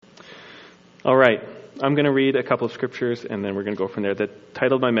All right, I'm going to read a couple of scriptures and then we're going to go from there. The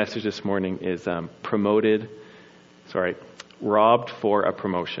title of my message this morning is robbed for a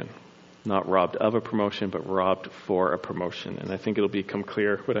promotion. Not robbed of a promotion, but robbed for a promotion. And I think it'll become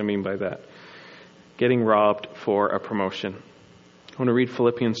clear what I mean by that. Getting robbed for a promotion. I want to read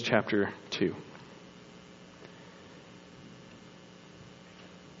Philippians chapter 2.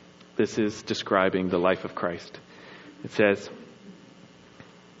 This is describing the life of Christ. It says,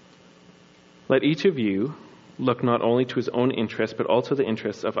 "Let each of you look not only to his own interest, but also the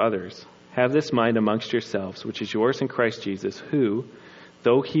interests of others. Have this mind amongst yourselves, which is yours in Christ Jesus, who,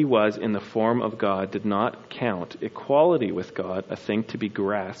 though he was in the form of God, did not count equality with God a thing to be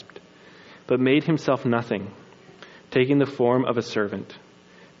grasped, but made himself nothing, taking the form of a servant,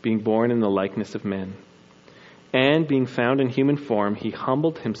 being born in the likeness of men. And being found in human form, he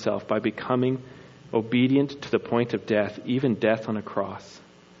humbled himself by becoming obedient to the point of death, even death on a cross.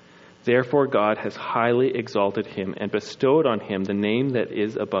 Therefore God has highly exalted him and bestowed on him the name that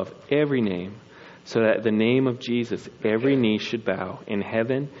is above every name, so that at the name of Jesus every knee should bow in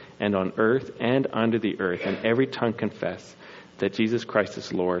heaven and on earth and under the earth, and every tongue confess that Jesus Christ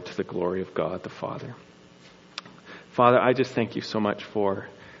is Lord, to the glory of God the Father." Father, I just thank you so much for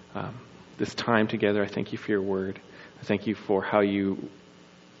this time together. I thank you for your word. I thank you for how you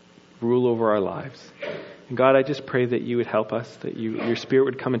rule over our lives. And God, I just pray that you would help us, that your Spirit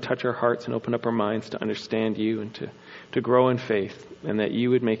would come and touch our hearts and open up our minds to understand you and to grow in faith, and that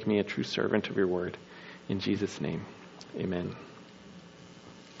you would make me a true servant of your word. In Jesus' name, amen.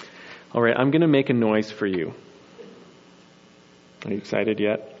 All right, I'm going to make a noise for you. Are you excited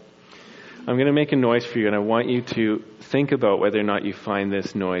yet? I'm going to make a noise for you, and I want you to think about whether or not you find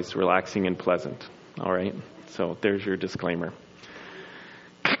this noise relaxing and pleasant. All right? So there's your disclaimer.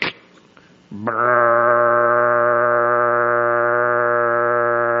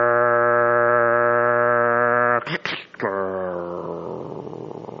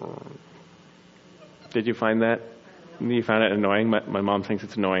 Did you find that? You found it annoying? My mom thinks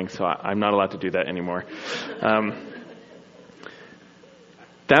it's annoying, so I'm not allowed to do that anymore.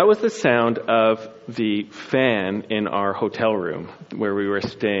 That was the sound of the fan in our hotel room where we were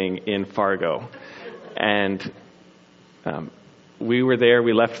staying in Fargo. And we were there.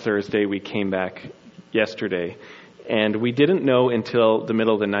 We left Thursday. We came back yesterday. And we didn't know until the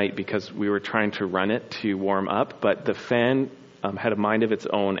middle of the night, because we were trying to run it to warm up. But the fan had a mind of its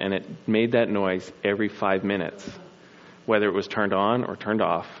own, and it made that noise every 5 minutes, whether it was turned on or turned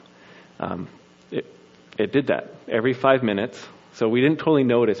off. It did that every 5 minutes. So we didn't totally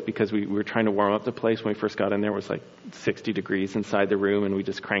notice, because we were trying to warm up the place. When we first got in there, it was like 60 degrees inside the room, and we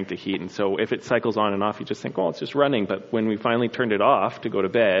just cranked the heat. And so if it cycles on and off, you just think, oh, it's just running. But when we finally turned it off to go to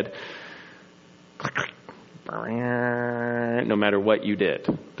bed, no matter what you did,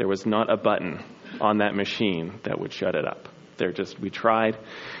 there was not a button on that machine that would shut it up. We tried.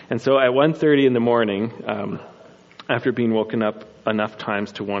 And so at 1:30 in the morning, after being woken up enough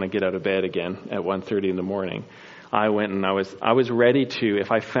times to want to get out of bed again at 1:30 in the morning, I went and I was ready to,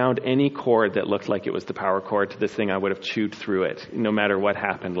 if I found any cord that looked like it was the power cord to this thing, I would have chewed through it, no matter what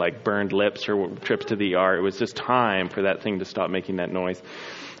happened, like burned lips or trips to the ER. It was just time for that thing to stop making that noise.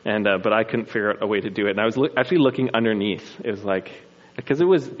 And but I couldn't figure out a way to do it. And I was actually looking underneath. It was like, because it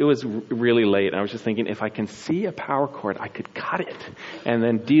was really late. And I was just thinking, if I can see a power cord, I could cut it and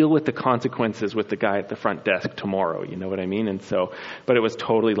then deal with the consequences with the guy at the front desk tomorrow. You know what I mean? And so, but it was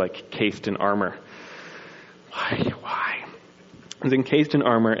totally like cased in armor. Why? It was encased in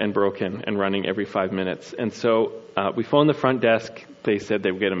armor and broken and running every 5 minutes. And so we phoned the front desk. They said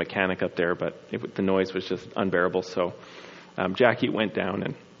they would get a mechanic up there, but the noise was just unbearable. So Jackie went down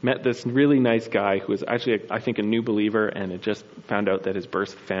and met this really nice guy who was actually, I think, a new believer, and had just found out that his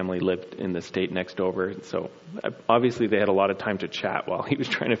birth family lived in the state next over. So obviously they had a lot of time to chat while he was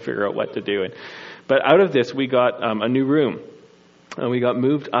trying to figure out what to do. But out of this, we got a new room. And we got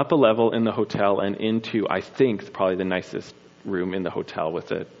moved up a level in the hotel and into, I think, probably the nicest room in the hotel.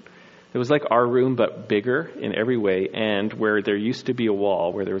 It was like our room, but bigger in every way. And where there used to be a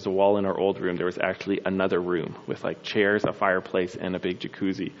wall, where there was a wall in our old room, there was actually another room with like chairs, a fireplace, and a big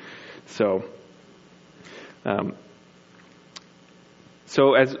jacuzzi. So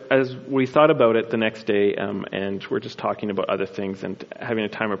as we thought about it the next day, and we're just talking about other things and having a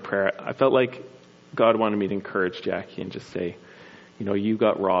time of prayer, I felt like God wanted me to encourage Jackie and just say, you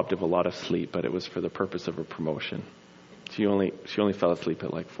got robbed of a lot of sleep, but it was for the purpose of a promotion. She only fell asleep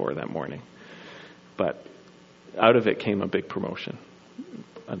at like 4 that morning. But out of it came a big promotion,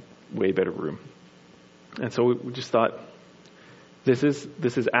 a way better room. And so we just thought, this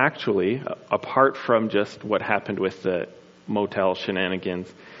is actually, apart from just what happened with the motel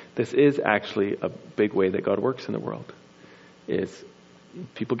shenanigans. This is actually a big way that God works in the world, is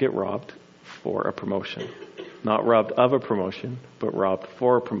people get robbed for a promotion. Not robbed of a promotion, but robbed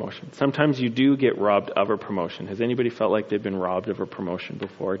for a promotion. Sometimes you do get robbed of a promotion. Has anybody felt like they've been robbed of a promotion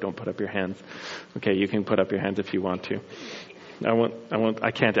before? Don't put up your hands. Okay, you can put up your hands if you want to.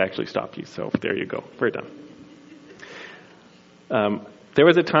 I can't actually stop you, so there you go. We're done. There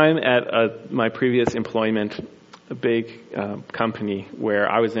was a time at my previous employment, a big company, where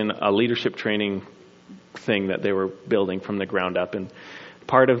I was in a leadership training thing that they were building from the ground up, and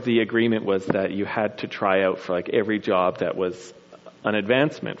part of the agreement was that you had to try out for like every job that was an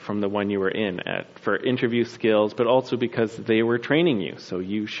advancement from the one you were in for interview skills, but also because they were training you. So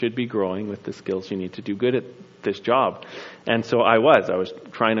you should be growing with the skills you need to do good at this job. And so I was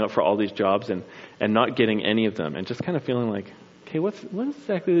trying out for all these jobs and not getting any of them, and just kind of feeling like, okay, what's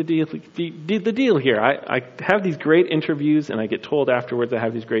exactly the deal here? I have these great interviews, and I get told afterwards I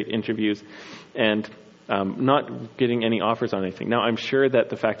have these great interviews, and not getting any offers on anything. Now, I'm sure that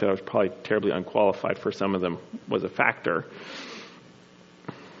the fact that I was probably terribly unqualified for some of them was a factor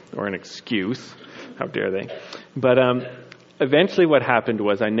or an excuse. How dare they? But eventually what happened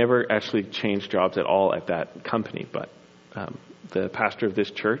was I never actually changed jobs at all at that company, but the pastor of this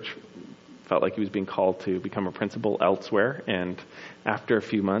church felt like he was being called to become a principal elsewhere, and after a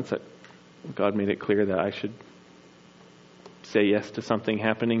few months, God made it clear that I should say yes to something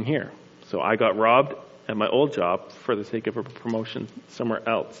happening here. So I got robbed at my old job for the sake of a promotion somewhere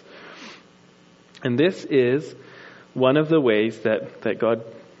else. And this is one of the ways that God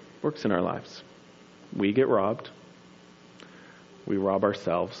works in our lives. We get robbed. We rob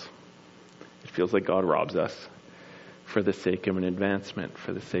ourselves. It feels like God robs us for the sake of an advancement,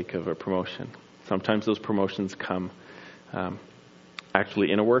 for the sake of a promotion. Sometimes those promotions come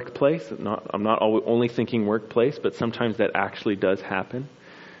actually in a workplace. I'm not only thinking workplace, but sometimes that actually does happen.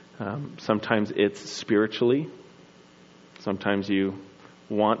 Sometimes it's spiritually. Sometimes you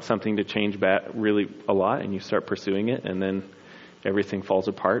want something to change really a lot, and you start pursuing it, and then everything falls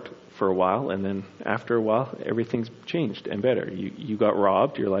apart for a while, and then after a while, everything's changed and better. You got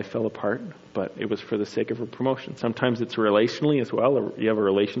robbed, your life fell apart, but it was for the sake of a promotion. Sometimes it's relationally as well. Or you have a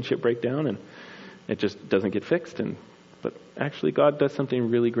relationship breakdown, and it just doesn't get fixed, but actually God does something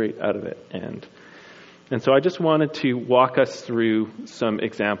really great out of it. And so I just wanted to walk us through some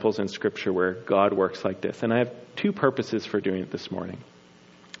examples in Scripture where God works like this. And I have two purposes for doing it this morning.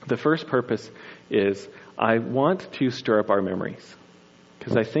 The first purpose is I want to stir up our memories.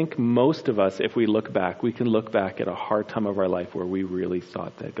 Because I think most of us, if we look back, we can look back at a hard time of our life where we really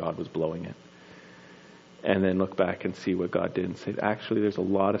thought that God was blowing it. And then look back and see what God did and say, actually, there's a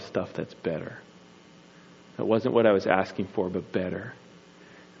lot of stuff that's better. That wasn't what I was asking for, but better.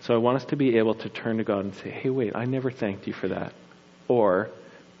 So I want us to be able to turn to God and say, hey, wait, I never thanked you for that. Or,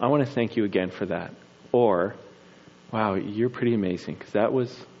 I want to thank you again for that. Or, wow, you're pretty amazing, because that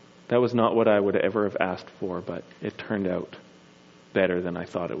was not what I would ever have asked for, but it turned out better than I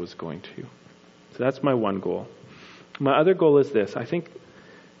thought it was going to. So that's my one goal. My other goal is this. I think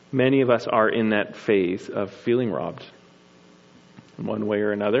many of us are in that phase of feeling robbed in one way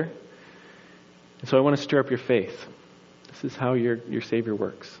or another. And so I want to stir up your faith. This is how your Savior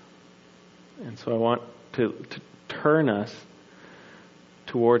works. And so I want to turn us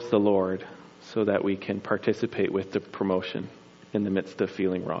towards the Lord so that we can participate with the promotion in the midst of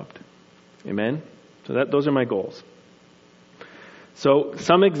feeling robbed. Amen? So those are my goals. So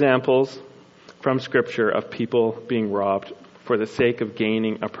some examples from Scripture of people being robbed for the sake of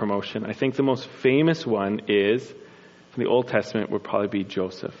gaining a promotion. I think the most famous one is, from the Old Testament, would probably be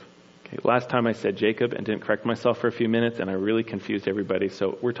Joseph. Last time I said Jacob and didn't correct myself for a few minutes, and I really confused everybody.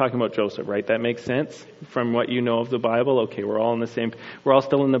 So we're talking about Joseph, right? That makes sense from what you know of the Bible? Okay, we're all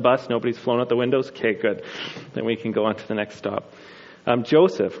still in the bus. Nobody's flown out the windows? Okay, good. Then we can go on to the next stop.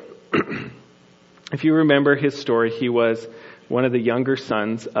 Joseph, if you remember his story, he was one of the younger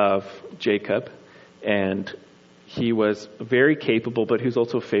sons of Jacob, and he was very capable, but he was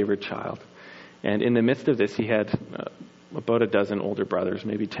also a favored child. And in the midst of this, he had about a dozen older brothers,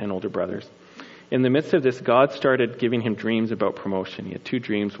 maybe 10 older brothers. In the midst of this, God started giving him dreams about promotion. He had two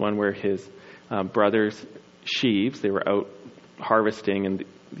dreams, one where his brothers' sheaves, they were out harvesting, and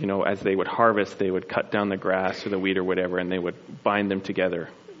as they would harvest, they would cut down the grass or the wheat or whatever, and they would bind them together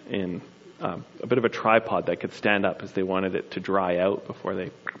in a bit of a tripod that could stand up as they wanted it to dry out before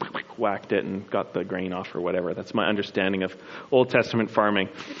they whacked it and got the grain off or whatever. That's my understanding of Old Testament farming.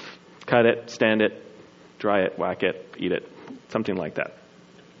 Cut it, stand it, dry it, whack it, eat it, something like that.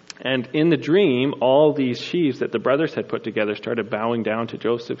 And in the dream, all these sheaves that the brothers had put together started bowing down to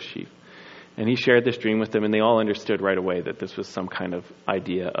Joseph's sheaf. And he shared this dream with them, and they all understood right away that this was some kind of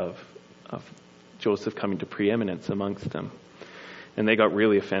idea of Joseph coming to preeminence amongst them. And they got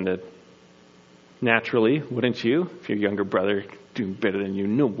really offended. Naturally, wouldn't you? If your younger brother doing better than you,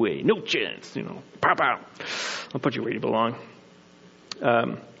 no way, no chance, pow pow. I'll put you where you belong.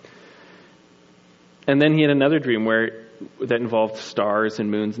 And then he had another dream that involved stars and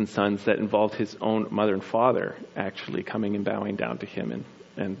moons and suns, that involved his own mother and father actually coming and bowing down to him.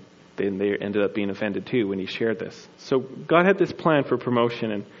 And then they ended up being offended too when he shared this. So God had this plan for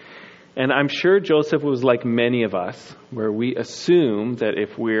promotion. And I'm sure Joseph was like many of us, where we assume that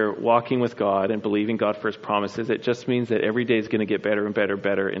if we're walking with God and believing God for his promises, it just means that every day is going to get better and better and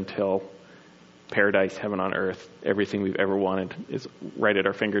better until paradise, heaven on earth, everything we've ever wanted is right at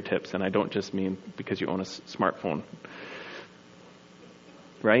our fingertips. And I don't just mean because you own a smartphone.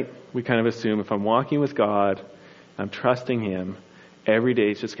 Right? We kind of assume if I'm walking with God, I'm trusting him, every day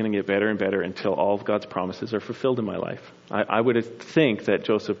is just going to get better and better until all of God's promises are fulfilled in my life. I would think that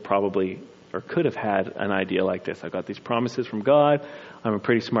Joseph probably, or could have had an idea like this. I've got these promises from God. I'm a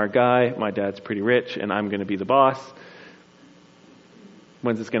pretty smart guy. My dad's pretty rich, and I'm going to be the boss.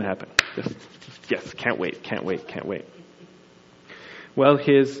 When's this going to happen? Yes, can't wait. Well,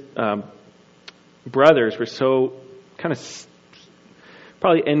 his brothers were so kind of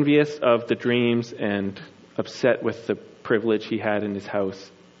probably envious of the dreams and upset with the privilege he had in his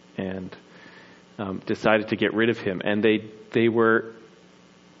house, and decided to get rid of him. And they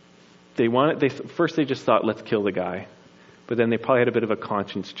just thought, let's kill the guy. But then they probably had a bit of a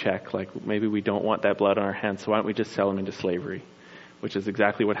conscience check, like maybe we don't want that blood on our hands, so why don't we just sell him into slavery? Which is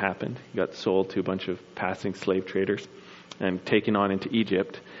exactly what happened. He got sold to a bunch of passing slave traders and taken on into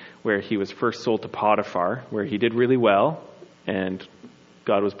Egypt, where he was first sold to Potiphar, where he did really well, and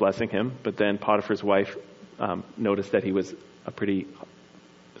God was blessing him. But then Potiphar's wife noticed that he was a pretty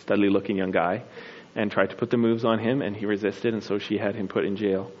steadily looking young guy and tried to put the moves on him, and he resisted, and so she had him put in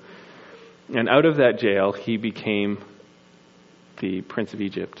jail. And out of that jail, he became the Prince of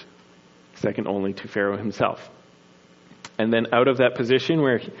Egypt, second only to Pharaoh himself. And then out of that position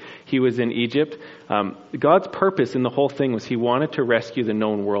where he was in Egypt, God's purpose in the whole thing was he wanted to rescue the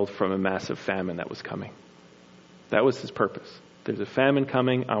known world from a massive famine that was coming. That was his purpose. There's a famine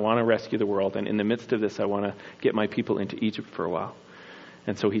coming. I want to rescue the world. And in the midst of this, I want to get my people into Egypt for a while.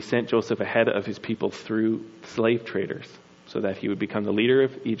 And so he sent Joseph ahead of his people through slave traders so that he would become the leader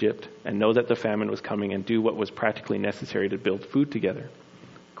of Egypt and know that the famine was coming and do what was practically necessary to build food together.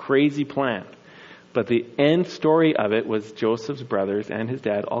 Crazy plan. But the end story of it was Joseph's brothers and his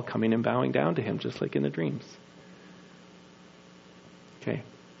dad all coming and bowing down to him, just like in the dreams. Okay.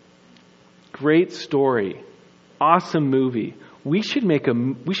 Great story. Awesome movie. We should make a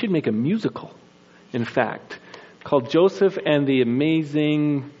musical, in fact, called Joseph and the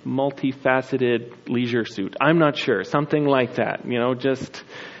Amazing Multifaceted Leisure Suit. I'm not sure. Something like that.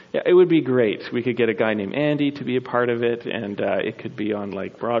 It would be great. We could get a guy named Andy to be a part of it, and it could be on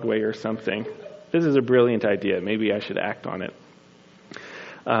like Broadway or something. This is a brilliant idea. Maybe I should act on it.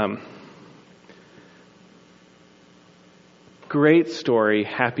 Great story,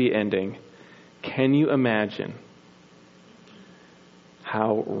 happy ending. Can you imagine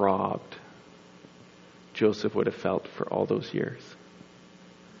how robbed Joseph would have felt for all those years?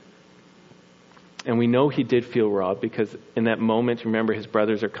 And we know he did feel robbed because in that moment, remember, his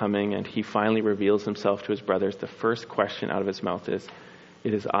brothers are coming and he finally reveals himself to his brothers. The first question out of his mouth is,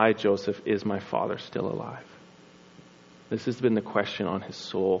 "It is I, Joseph. Is my father still alive?" This has been the question on his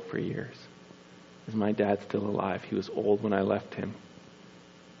soul for years. Is my dad still alive? He was old when I left him.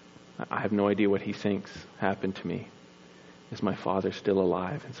 I have no idea what he thinks happened to me. Is my father still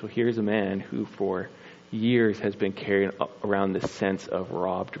alive? And so here's a man who for years has been carrying around this sense of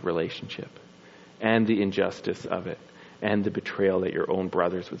robbed relationship and the injustice of it and the betrayal that your own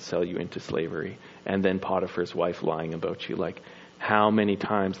brothers would sell you into slavery and then Potiphar's wife lying about you. Like, how many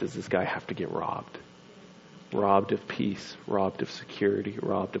times does this guy have to get robbed? Robbed of peace, robbed of security,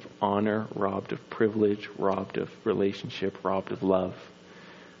 robbed of honor, robbed of privilege, robbed of relationship, robbed of love.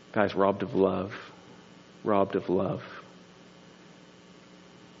 Guys, robbed of love. Robbed of love.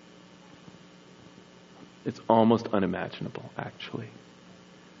 It's almost unimaginable, actually.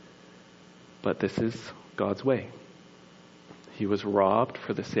 But this is God's way. He was robbed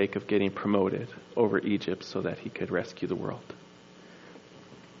for the sake of getting promoted over Egypt so that he could rescue the world.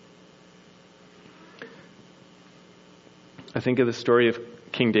 I think of the story of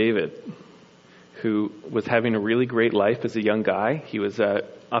King David, who was having a really great life as a young guy. He was an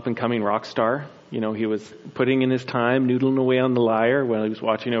up-and-coming rock star. He was putting in his time, noodling away on the lyre while he was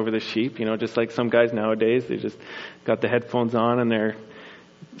watching over the sheep. Just like some guys nowadays, they just got the headphones on and they're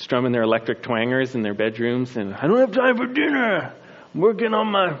strumming their electric twangers in their bedrooms, and I don't have time for dinner. I'm working on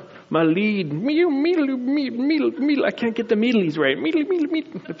my lead. Meedle. I can't get the meedlies right. Meedle.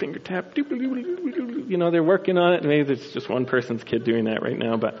 The finger tap. You know, they're working on it. Maybe it's just one person's kid doing that right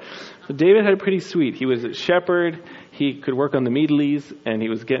now. But so David had it pretty sweet. He was a shepherd. He could work on the meedlies, and he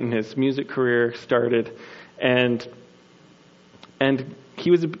was getting his music career started. And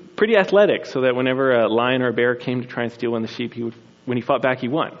he was pretty athletic, so that whenever a lion or a bear came to try and steal one of the sheep, when he fought back, he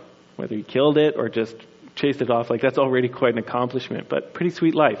won. Whether he killed it or just chased it off, like that's already quite an accomplishment. But pretty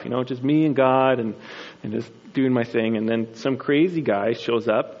sweet life, just me and God and just doing my thing. And then some crazy guy shows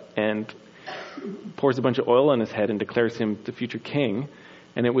up and pours a bunch of oil on his head and declares him the future king.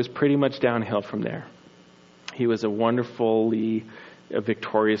 And it was pretty much downhill from there. He was a wonderfully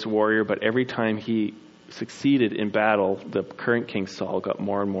victorious warrior, but every time he succeeded in battle, the current King Saul got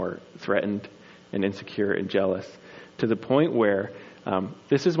more and more threatened and insecure and jealous, to the point where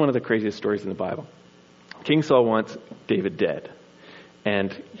this is one of the craziest stories in the Bible. King Saul wants David dead,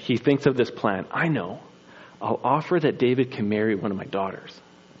 and he thinks of this plan. I know. I'll offer that David can marry one of my daughters.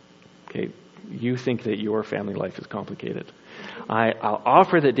 Okay, you think that your family life is complicated. I'll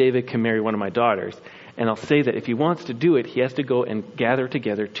offer that David can marry one of my daughters, and I'll say that if he wants to do it, he has to go and gather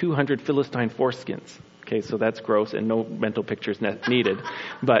together 200 Philistine foreskins. Okay, so that's gross and no mental pictures needed.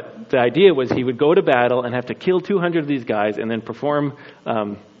 But the idea was he would go to battle and have to kill 200 of these guys and then perform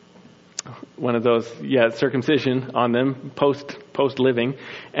one of those, circumcision on them post living,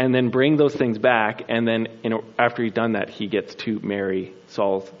 and then bring those things back. And then after he's done that, he gets to marry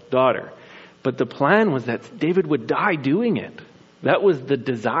Saul's daughter. But the plan was that David would die doing it. That was the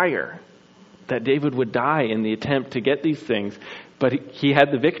desire, that David would die in the attempt to get these things. But he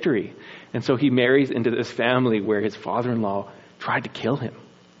had the victory. And so he marries into this family where his father-in-law tried to kill him.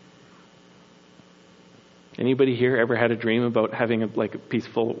 Anybody here ever had a dream about having a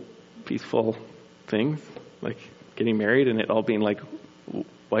peaceful things, like getting married and it all being like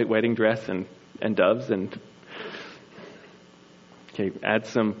white wedding dress and doves and add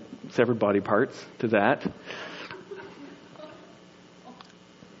some severed body parts to that.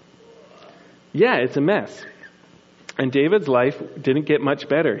 Yeah, it's a mess. And David's life didn't get much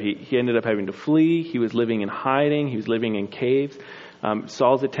better. He ended up having to flee. He was living in hiding. He was living in caves.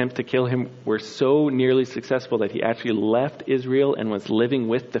 Saul's attempts to kill him were so nearly successful that he actually left Israel and was living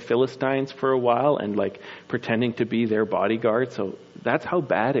with the Philistines for a while and pretending to be their bodyguard. So that's how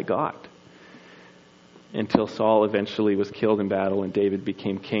bad it got. Until Saul eventually was killed in battle and David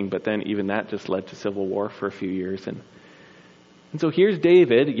became king. But then even that just led to civil war for a few years. And so here's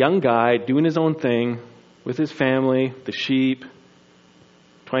David, young guy, doing his own thing with his family, the sheep,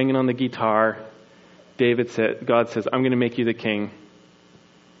 twanging on the guitar. God says, I'm going to make you the king.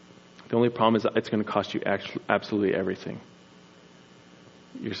 The only problem is it's going to cost you absolutely everything.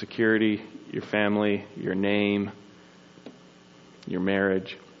 Your security, your family, your name, your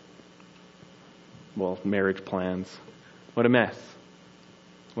marriage. Well, marriage plans. What a mess.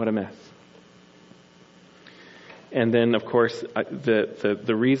 What a mess. And then, of course,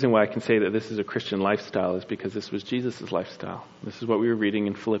 the reason why I can say that this is a Christian lifestyle is because this was Jesus' lifestyle. This is what we were reading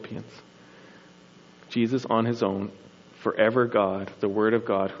in Philippians. Jesus on his own, forever God, the Word of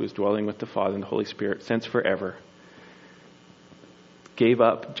God, who is dwelling with the Father and the Holy Spirit since forever, gave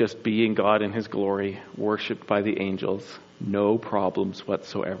up just being God in his glory, worshipped by the angels, no problems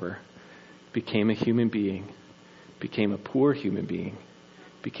whatsoever, became a human being, became a poor human being,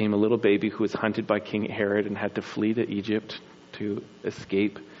 became a little baby who was hunted by King Herod and had to flee to Egypt to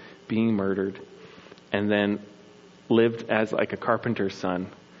escape being murdered, and then lived as like a carpenter's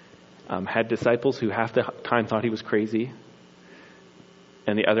son. Had disciples who half the time thought he was crazy,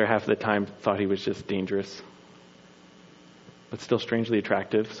 and the other half of the time thought he was just dangerous, but still strangely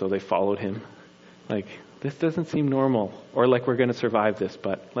attractive, so they followed him. Like, this doesn't seem normal, or like we're going to survive this,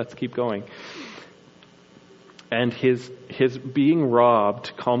 but let's keep going. And his being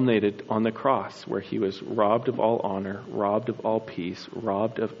robbed culminated on the cross, where he was robbed of all honor, robbed of all peace,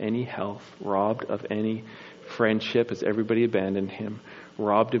 robbed of any health, robbed of any friendship as everybody abandoned him,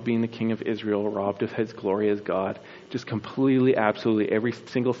 robbed of being the king of Israel, robbed of his glory as God, just completely, absolutely every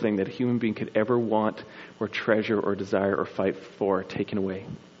single thing that a human being could ever want or treasure or desire or fight for, taken away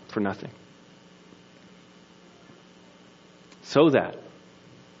for nothing. So that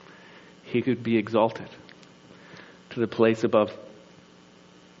he could be exalted to the place above,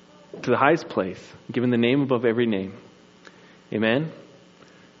 to the highest place, given the name above every name. Amen?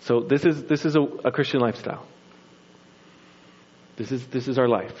 So this is a Christian lifestyle. This is our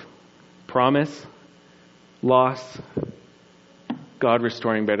life. Promise, loss, God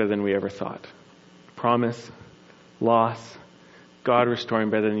restoring better than we ever thought. Promise, loss, God restoring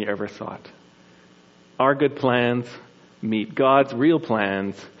better than you ever thought. Our good plans meet God's real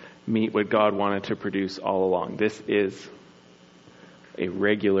plans, meet what God wanted to produce all along. This is a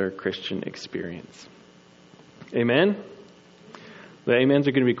regular Christian experience. Amen? The amens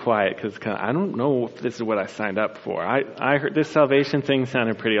are going to be quiet because I don't know if this is what I signed up for. I heard this salvation thing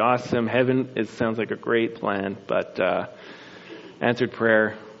sounded pretty awesome. Heaven, it sounds like a great plan, but answered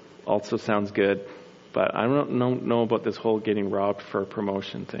prayer also sounds good. But I don't know about this whole getting robbed for a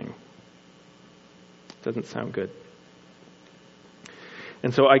promotion thing. Doesn't sound good.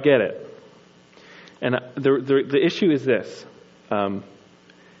 And so I get it. And the issue is this.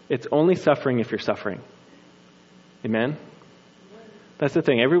 It's only suffering if you're suffering. Amen? That's the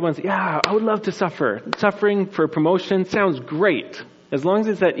thing. Everyone's, I would love to suffer. Suffering for promotion sounds great. As long as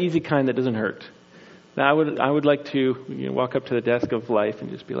it's that easy kind that doesn't hurt. Now, I would like to walk up to the desk of life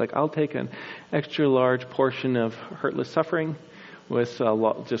and just be like, I'll take an extra large portion of hurtless suffering with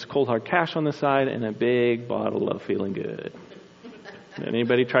just cold hard cash on the side and a big bottle of feeling good.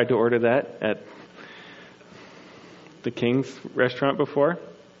 Anybody tried to order that at the King's restaurant before?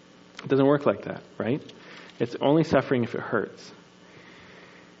 It doesn't work like that, right? It's only suffering if it hurts.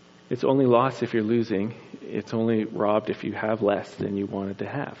 It's only loss if you're losing. It's only robbed if you have less than you wanted to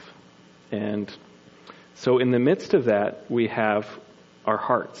have. And so in the midst of that, we have our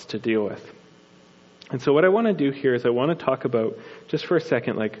hearts to deal with. And so what I want to do here is I want to talk about, just for a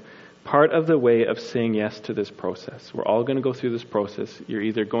second, like part of the way of saying yes to this process. We're all going to go through this process. You're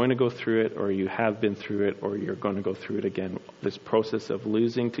either going to go through it, or you have been through it, or you're going to go through it again. This process of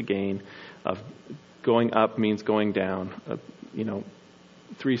losing to gain, of going up means going down,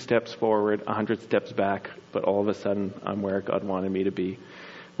 3 steps forward, 100 steps back, but all of a sudden I'm where God wanted me to be.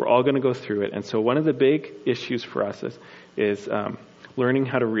 We're all going to go through it. And so one of the big issues for us is learning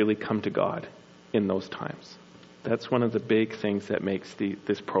how to really come to God in those times. That's one of the big things that makes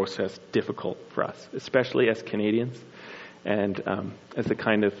this process difficult for us, especially as Canadians and as the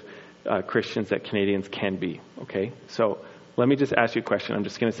kind of Christians that Canadians can be. Okay? So let me just ask you a question. I'm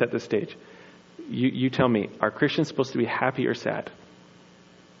just going to set the stage. You tell me, are Christians supposed to be happy or sad?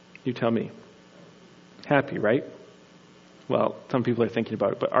 You tell me. Happy, right? Well, some people are thinking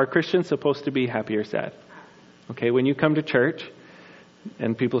about it, but are Christians supposed to be happy or sad? Okay, when you come to church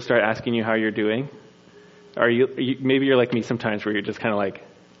and people start asking you how you're doing, maybe you're like me sometimes where you're just kind of like,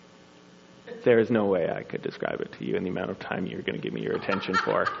 there is no way I could describe it to you in the amount of time you're going to give me your attention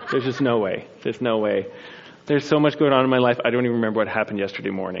for. There's just no way. There's no way. There's so much going on in my life, I don't even remember what happened yesterday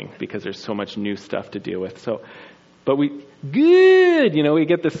morning because there's so much new stuff to deal with. But we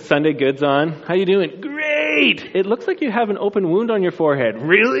get the Sunday goods on. How you doing? Great! It looks like you have an open wound on your forehead.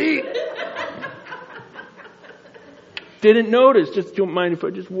 Really? Didn't notice. Just don't mind if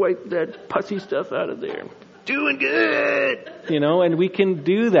I just wipe that pussy stuff out of there. Doing good! And we can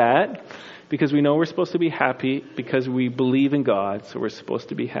do that because we know we're supposed to be happy because we believe in God, so we're supposed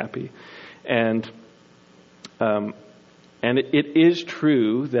to be happy. And it is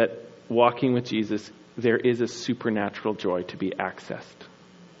true that walking with Jesus, there is a supernatural joy to be accessed.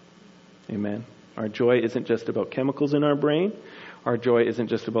 Amen. Our joy isn't just about chemicals in our brain. Our joy isn't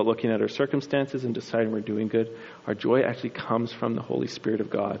just about looking at our circumstances and deciding we're doing good. Our joy actually comes from the Holy Spirit of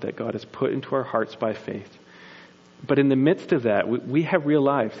God that God has put into our hearts by faith. But in the midst of that, we have real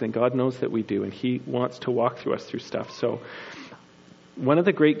lives, and God knows that we do, and He wants to walk through us through stuff. So one of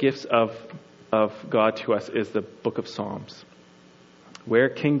the great gifts of God to us is the book of Psalms, where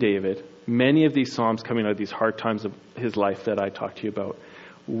King David, many of these Psalms coming out of these hard times of his life that I talked to you about,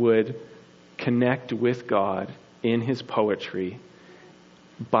 would connect with God in his poetry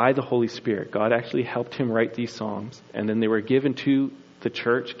by the Holy Spirit. God actually helped him write these Psalms, and then they were given to the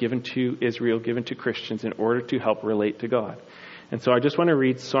church, given to Israel, given to Christians in order to help relate to God. And so I just want to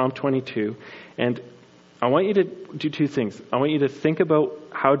read Psalm 22, and I want you to do 2 things. I want you to think about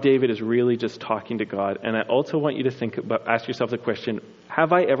how David is really just talking to God, and I also want you to ask yourself the question,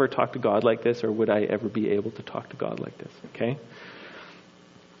 have I ever talked to God like this, or would I ever be able to talk to God like this? Okay?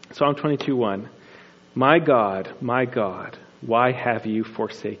 Psalm 22:1. My God, why have you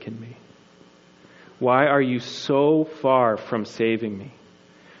forsaken me? Why are you so far from saving me,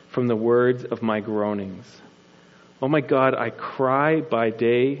 from the words of my groanings? Oh my God, I cry by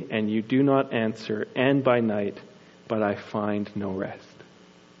day and you do not answer, and by night, but I find no rest.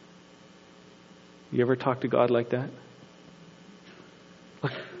 You ever talk to God like that?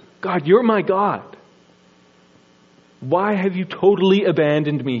 Look, God, you're my God. Why have you totally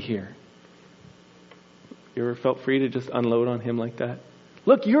abandoned me here? You ever felt free to just unload on Him like that?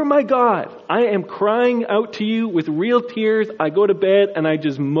 Look, you're my God. I am crying out to you with real tears. I go to bed and I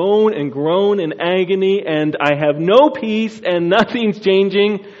just moan and groan in agony and I have no peace and nothing's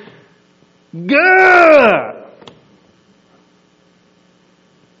changing. Gah!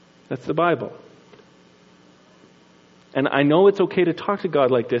 That's the Bible. And I know it's okay to talk to God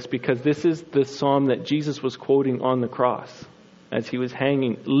like this because this is the psalm that Jesus was quoting on the cross as he was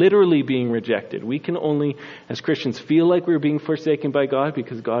hanging, literally being rejected. We can only, as Christians, feel like we're being forsaken by God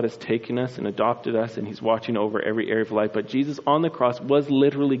because God has taken us and adopted us and he's watching over every area of life. But Jesus on the cross was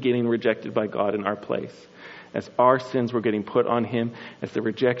literally getting rejected by God in our place. As our sins were getting put on him, as the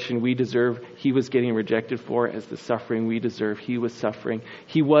rejection we deserve, he was getting rejected for. As the suffering we deserve, he was suffering.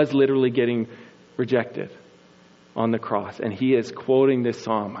 He was literally getting rejected on the cross. And he is quoting this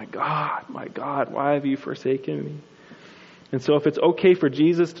psalm, my God, why have you forsaken me? And so if it's okay for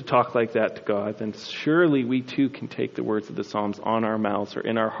Jesus to talk like that to God, then surely we too can take the words of the Psalms on our mouths or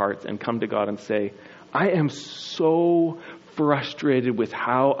in our hearts and come to God and say, I am so frustrated with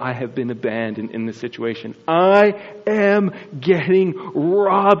how I have been abandoned in this situation. I am getting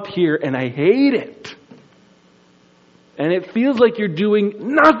robbed here and I hate it. And it feels like you're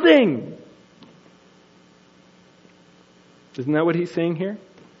doing nothing. Isn't that what he's saying here?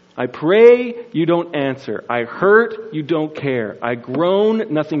 I pray, you don't answer. I hurt, you don't care. I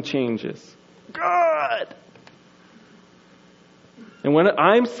groan, nothing changes. God! And what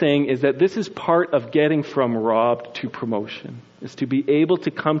I'm saying is that this is part of getting from robbed to promotion. Is to be able to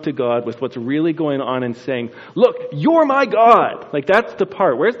come to God with what's really going on and saying, look, you're my God. Like that's the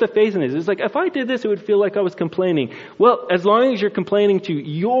part. Where's the faith in this? It's like, if I did this, it would feel like I was complaining. Well, as long as you're complaining to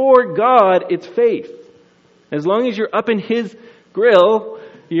your God, it's faith. As long as you're up in his grill,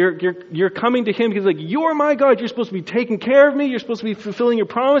 you're coming to him because like, you're my God. You're supposed to be taking care of me. You're supposed to be fulfilling your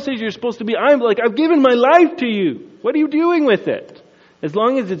promises. You're supposed to be, I've given my life to you. What are you doing with it? As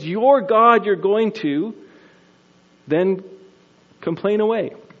long as it's your God you're going to, then complain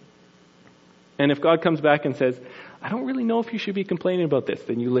away. And if God comes back and says, I don't really know if you should be complaining about this,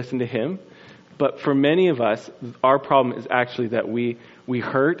 then you listen to him. But for many of us, our problem is actually that we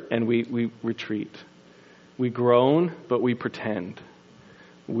hurt and we retreat. We groan, but we pretend.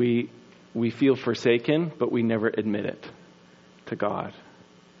 We feel forsaken, but we never admit it to God.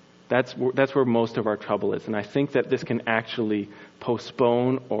 That's where most of our trouble is. And I think that this can actually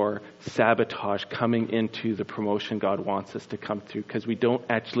postpone or sabotage coming into the promotion God wants us to come through because we don't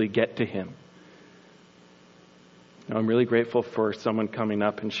actually get to him. Now, I'm really grateful for someone coming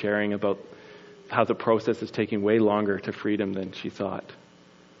up and sharing about how the process is taking way longer to freedom than she thought.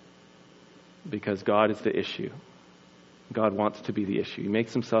 Because God is the issue. God wants to be the issue. He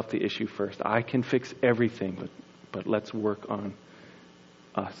makes himself the issue first. I can fix everything, but let's work on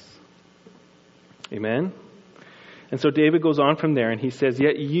us. Amen? And so David goes on from there and he says,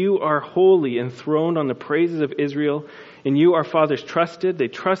 yet you are holy, enthroned on the praises of Israel. In you our fathers trusted. They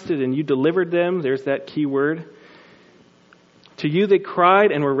trusted and you delivered them. There's that key word. To you they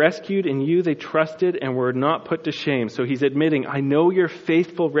cried and were rescued. In you they trusted and were not put to shame. So he's admitting, I know you're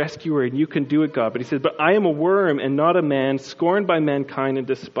faithful rescuer and you can do it, God. But he says, but I am a worm and not a man, scorned by mankind and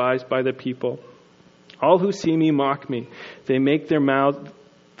despised by the people. All who see me mock me. They make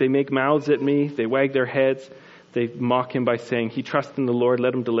mouths at me. They wag their heads. They mock him by saying, he trusts in the Lord,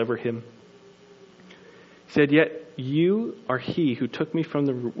 let him deliver him. He said, yet you are he who took me from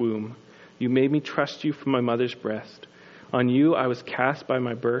the womb. You made me trust you from my mother's breast. On you I was cast by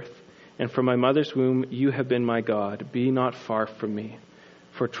my birth, and from my mother's womb you have been my God. Be not far from me,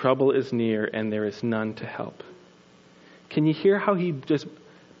 for trouble is near and there is none to help. Can you hear how he just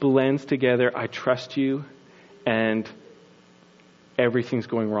blends together, I trust you, and everything's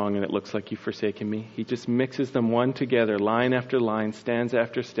going wrong and it looks like you've forsaken me? He just mixes them one together, line after line, stanza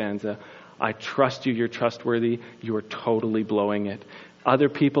after stanza. I trust you, you're trustworthy, you are totally blowing it. Other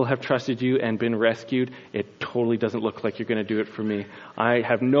people have trusted you and been rescued. It totally doesn't look like you're going to do it for me. I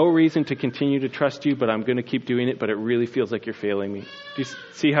have no reason to continue to trust you, but I'm going to keep doing it, but it really feels like you're failing me. Do you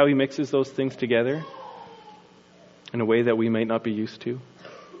see how he mixes those things together in a way that we might not be used to?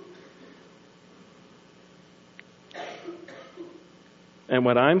 And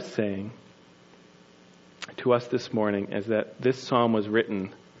what I'm saying to us this morning is that this psalm was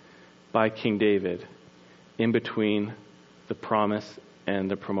written by King David in between the promise and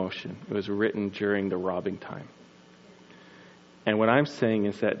the promotion. It was written during the robbing time. And what I'm saying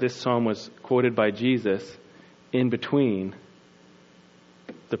is that this psalm was quoted by Jesus in between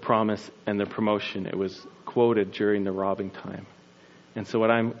the promise and the promotion. It was quoted during the robbing time. And so what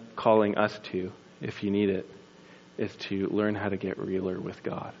I'm calling us to, if you need it, is to learn how to get realer with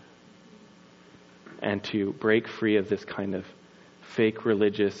God. And to break free of this kind of fake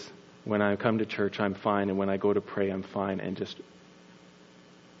religious, when I come to church I'm fine, and when I go to pray I'm fine, and just,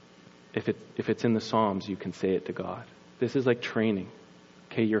 if it's in the Psalms, you can say it to God. This is like training.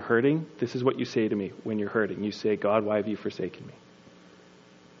 Okay, you're hurting. This is what you say to me when you're hurting. You say, God, why have you forsaken me?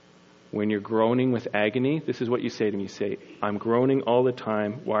 When you're groaning with agony, this is what you say to me. You say, I'm groaning all the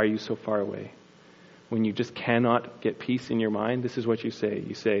time. Why are you so far away? When you just cannot get peace in your mind, this is what you say.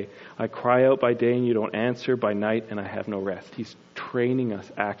 You say, I cry out by day and you don't answer, by night and I have no rest. He's training us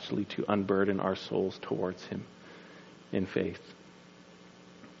actually to unburden our souls towards him in faith.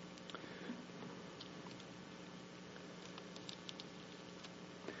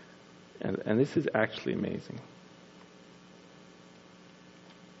 And this is actually amazing.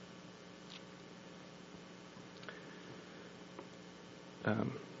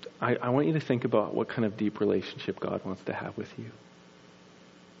 I want you to think about what kind of deep relationship God wants to have with you.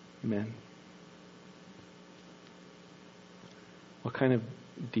 Amen. What kind of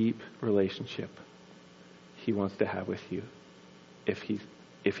deep relationship he wants to have with you. If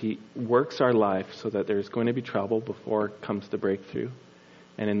he works our life so that there's going to be trouble before it comes to breakthrough,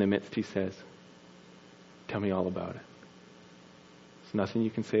 and in the midst he says, tell me all about it. There's nothing you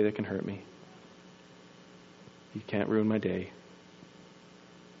can say that can hurt me. You can't ruin my day.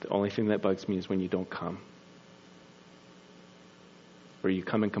 The only thing that bugs me is when you don't come. Or you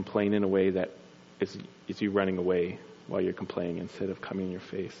come and complain in a way that is you running away while you're complaining instead of coming in your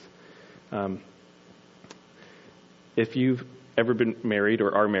face. If you've ever been married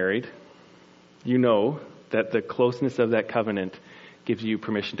or are married, you know that the closeness of that covenant gives you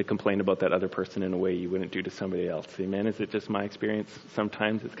permission to complain about that other person in a way you wouldn't do to somebody else. Amen? Is it just my experience?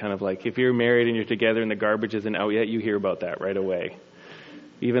 Sometimes it's kind of like if you're married and you're together and the garbage isn't out yet, you hear about that right away.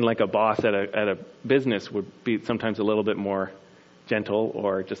 Even like a boss at a business would be sometimes a little bit more gentle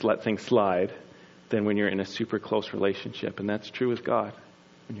or just let things slide than when you're in a super close relationship. And that's true with God.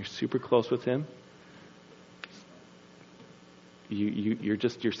 When you're super close with him, you're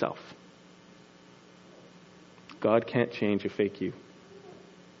just yourself. God can't change a fake you.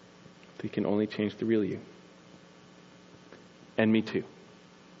 He can only change the real you. And me too.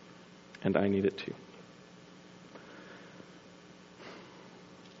 And I need it too.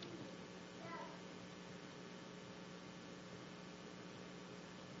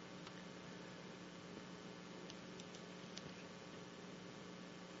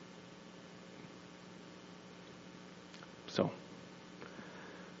 So,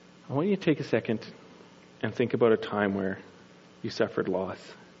 I want you to take a second and think about a time where you suffered loss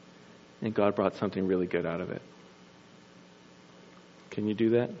and God brought something really good out of it. Can you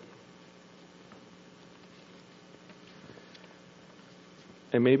do that?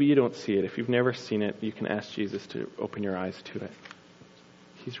 And maybe you don't see it. If you've never seen it, you can ask Jesus to open your eyes to it.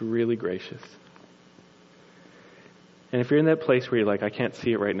 He's really gracious. And if you're in that place where you're like, I can't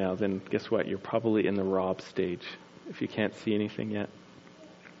see it right now, then guess what? You're probably in the Rob stage if you can't see anything yet.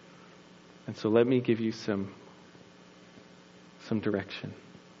 And so let me give you some direction.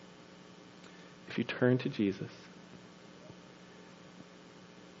 If you turn to Jesus,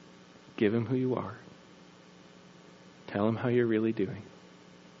 give him who you are, tell him how you're really doing,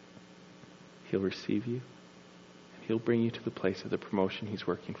 he'll receive you, and he'll bring you to the place of the promotion he's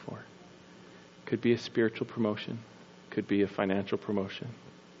working for. Could be a spiritual promotion, could be a financial promotion,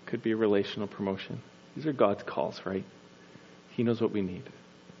 could be a relational promotion. These are God's calls, right? He knows what we need.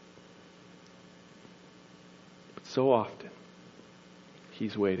 But so often,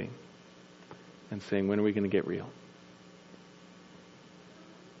 he's waiting and saying, when are we going to get real?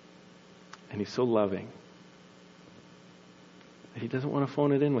 And he's so loving that he doesn't want to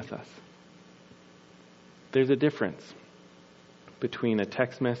phone it in with us. There's a difference between a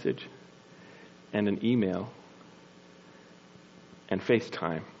text message and an email and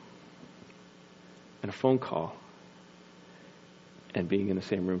FaceTime and a phone call and being in the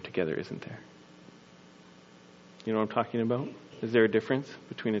same room together, isn't there? You know what I'm talking about? Is there a difference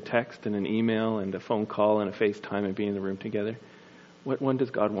between a text and an email and a phone call and a FaceTime and being in the room together? What one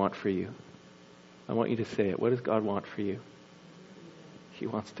does God want for you? I want you to say it. What does God want for you? He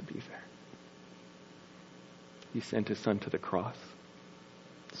wants to be there. He sent his son to the cross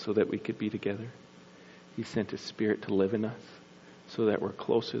so that we could be together. He sent his Spirit to live in us so that we're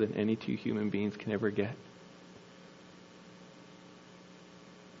closer than any two human beings can ever get.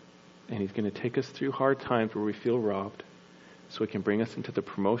 And he's going to take us through hard times where we feel robbed so he can bring us into the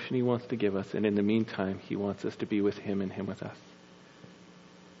promotion he wants to give us. And in the meantime, he wants us to be with him and him with us.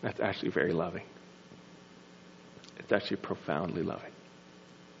 That's actually very loving. It's actually profoundly loving.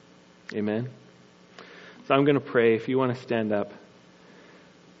 Amen? So I'm going to pray. If you want to stand up,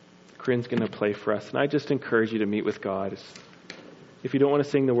 Corinne's going to play for us. And I just encourage you to meet with God. If you don't want to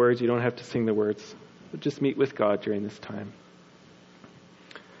sing the words, you don't have to sing the words. But just meet with God during this time.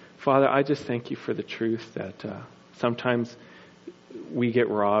 Father, I just thank you for the truth that sometimes we get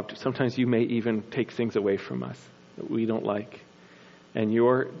robbed. Sometimes you may even take things away from us that we don't like. And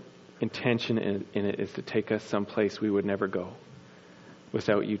your intention in it is to take us someplace we would never go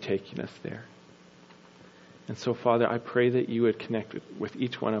without you taking us there. And so, Father, I pray that you would connect with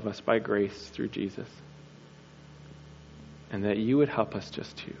each one of us by grace through Jesus. And that you would help us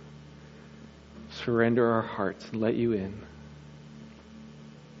just to surrender our hearts and let you in.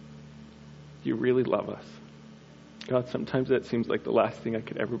 You really love us. God, sometimes that seems like the last thing I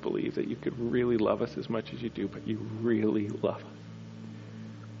could ever believe, that you could really love us as much as you do, but you really love us.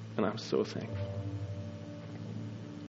 And I'm so thankful.